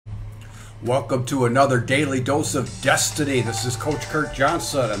Welcome to another daily dose of destiny. This is Coach Curt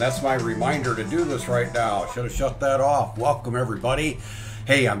Johnson, and that's my reminder to do this right now. Should have shut that off. Welcome, everybody.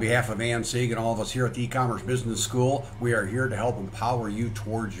 Hey, on behalf of Ann Sieg and all of us here at the E-Commerce Business School, we are here to help empower you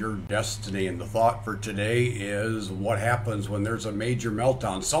towards your destiny. And the thought for today is what happens when there's a major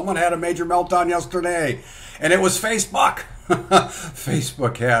meltdown. Someone had a major meltdown yesterday, and it was Facebook.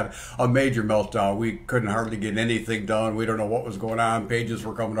 Facebook had a major meltdown. We couldn't hardly get anything done. We don't know what was going on. Pages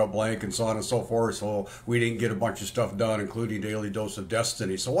were coming up blank and so on and so forth. So we didn't get a bunch of stuff done, including Daily Dose of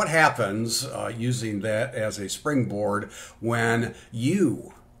Destiny. So what happens using that as a springboard when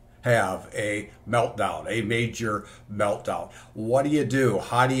you have a meltdown, a major meltdown? What do?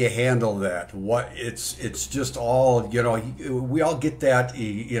 How do you handle that? It's just all, we all get that,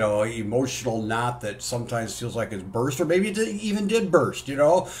 emotional knot that sometimes feels like it's burst, or maybe it even did burst,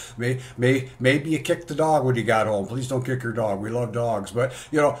 maybe you kicked the dog when you got home. Please don't kick your dog. We love dogs. But,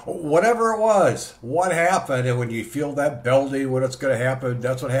 whatever it was, what happened? And when you feel that building, when it's going to happen,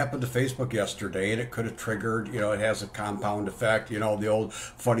 that's what happened to Facebook yesterday. And it could have triggered, it has a compound effect, the old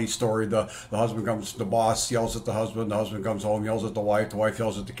funny story. The husband comes, the boss yells at the husband comes home, yells at the wife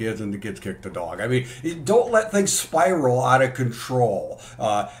yells at the kids, and the kids kick the dog. I mean, don't let things spiral out of control.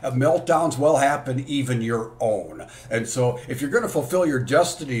 Meltdowns will happen, even your own. And so if you're going to fulfill your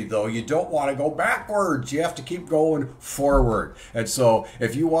destiny, though, you don't want to go backwards. You have to keep going forward. And so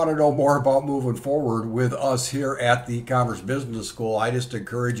if you want to know more about moving forward with us here at the E-Commerce Business School, I just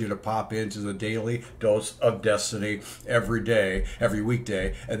encourage you to pop into the Daily Dose of Destiny every day, every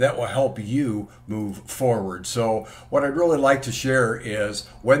weekday, and that will help you move forward. So what I'd really like to share is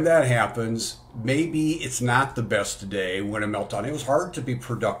when that happens, maybe it's not the best day when a meltdown. It was hard to be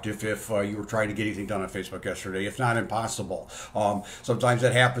productive if you were trying to get anything done on Facebook yesterday, if not impossible. Sometimes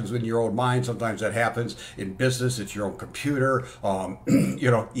that happens in your own mind. Sometimes that happens in business. It's your own computer,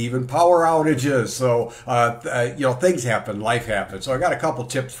 even power outages. So, things happen, life happens. So I got a couple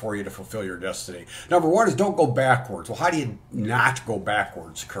tips for you to fulfill your destiny. Number one is don't go backwards. Well, how do you not go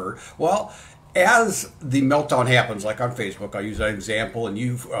backwards, Curt? Well, as the meltdown happens, like on Facebook, I'll use that example, and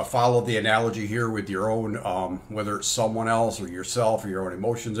you follow the analogy here with your own, whether it's someone else or yourself or your own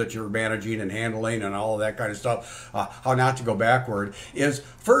emotions that you're managing and handling and all of that kind of stuff, how not to go backward is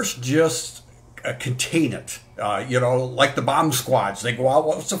first just contain it. Like the bomb squads, they go out.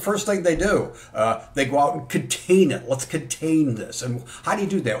 What's the first thing they do? They go out and contain it. Let's contain this. And how do you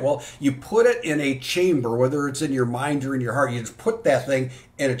do that? Well, you put it in a chamber, whether it's in your mind or in your heart. You just put that thing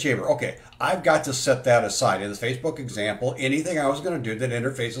in a chamber. Okay, I've got to set that aside. In the Facebook example, anything I was going to do that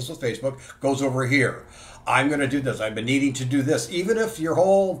interfaces with Facebook goes over here. I'm going to do this. I've been needing to do this. Even if your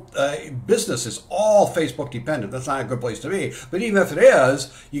whole business is all Facebook dependent, that's not a good place to be. But even if it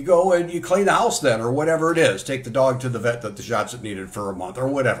is, you go and you clean the house then, or whatever it is. Take the dog to the vet that the shots it needed for a month, or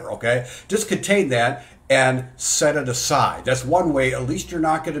whatever, okay? Just contain that and set it aside. That's one way. At least you're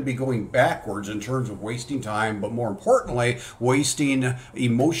not going to be going backwards in terms of wasting time, but more importantly, wasting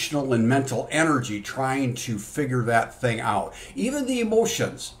emotional and mental energy trying to figure that thing out. Even the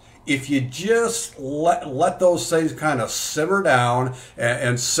emotions, if you just let those things kind of simmer down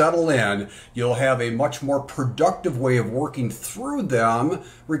and settle in, you'll have a much more productive way of working through them,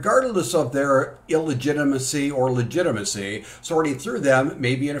 regardless of their illegitimacy or legitimacy. Sorting through them,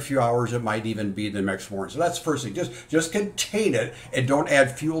 maybe in a few hours, it might even be the next morning. So that's the first thing. Just contain it and don't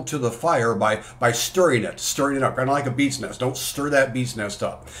add fuel to the fire by stirring it up, kind of like a bee's nest. Don't stir that bee's nest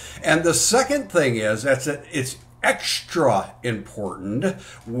up. And the second thing is it's extra important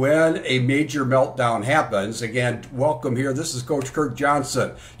when a major meltdown happens. Again, welcome here. This is Coach Curt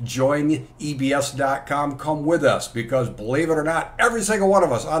Johnson. Join EBS.com. Come with us, because believe it or not, every single one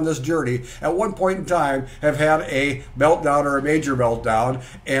of us on this journey at one point in time have had a meltdown or a major meltdown.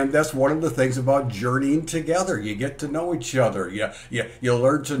 And that's one of the things about journeying together. You get to know each other. You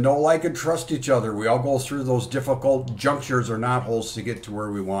learn to know, like, and trust each other. We all go through those difficult junctures or knotholes to get to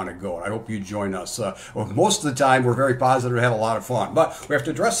where we want to go. And I hope you join us. Most of the time, we're very positive and have a lot of fun, but we have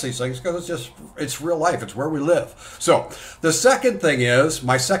to address these things because it's real life. It's where we live. So the second thing is,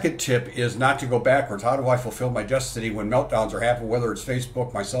 my second tip is not to go backwards. How do I fulfill my destiny when meltdowns are happening, whether it's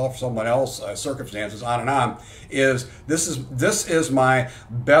Facebook, myself, someone else, circumstances, on and on, is this is my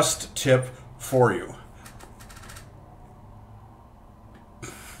best tip for you.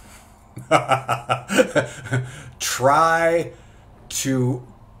 Try to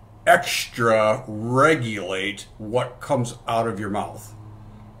extra regulate what comes out of your mouth.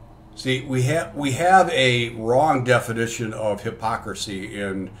 See, we have a wrong definition of hypocrisy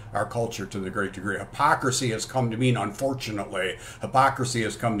in our culture to the great degree. Hypocrisy has come to mean, unfortunately, hypocrisy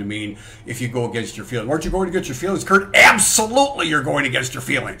has come to mean if you go against your feelings. Aren't you going against your feelings, Curt? Absolutely, you're going against your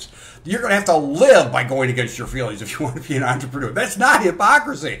feelings. You're going to have to live by going against your feelings if you want to be an entrepreneur. That's not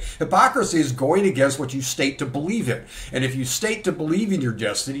hypocrisy. Hypocrisy is going against what you state to believe in. And if you state to believe in your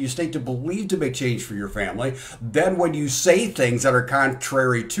destiny, you state to believe to make change for your family, then when you say things that are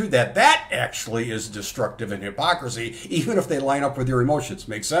contrary to that, that actually is destructive and hypocrisy, even if they line up with your emotions.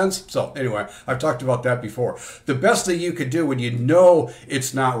 Make sense? So anyway, I've talked about that before. The best thing you could do when you know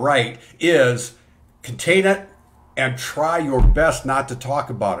it's not right is contain it and try your best not to talk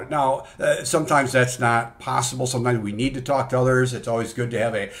about it. Now, sometimes that's not possible. Sometimes we need to talk to others. It's always good to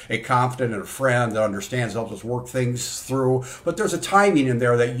have a confidant and a friend that understands, helps us work things through. But there's a timing in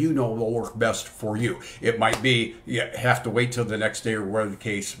there that you know will work best for you. It might be you have to wait till the next day or whatever the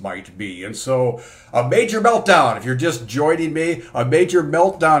case might be. And so a major meltdown, if you're just joining me, a major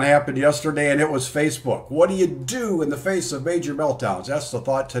meltdown happened yesterday, and it was Facebook. What do you do in the face of major meltdowns? That's the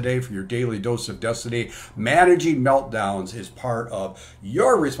thought today for your daily dose of destiny. Managing meltdowns is part of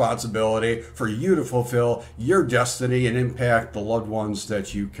your responsibility for you to fulfill your destiny and impact the loved ones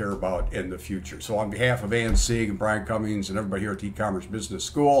that you care about in the future. So on behalf of Ann Sieg and Brian Cummings and everybody here at the E-Commerce Business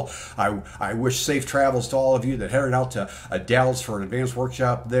School, I wish safe travels to all of you that headed out to Dallas for an advanced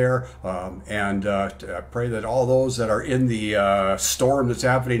workshop there. I pray that all those that are in the storm that's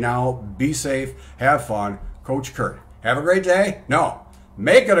happening now, be safe, have fun. Coach Curt, have a great day? No,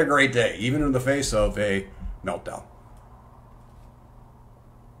 make it a great day, even in the face of a meltdown.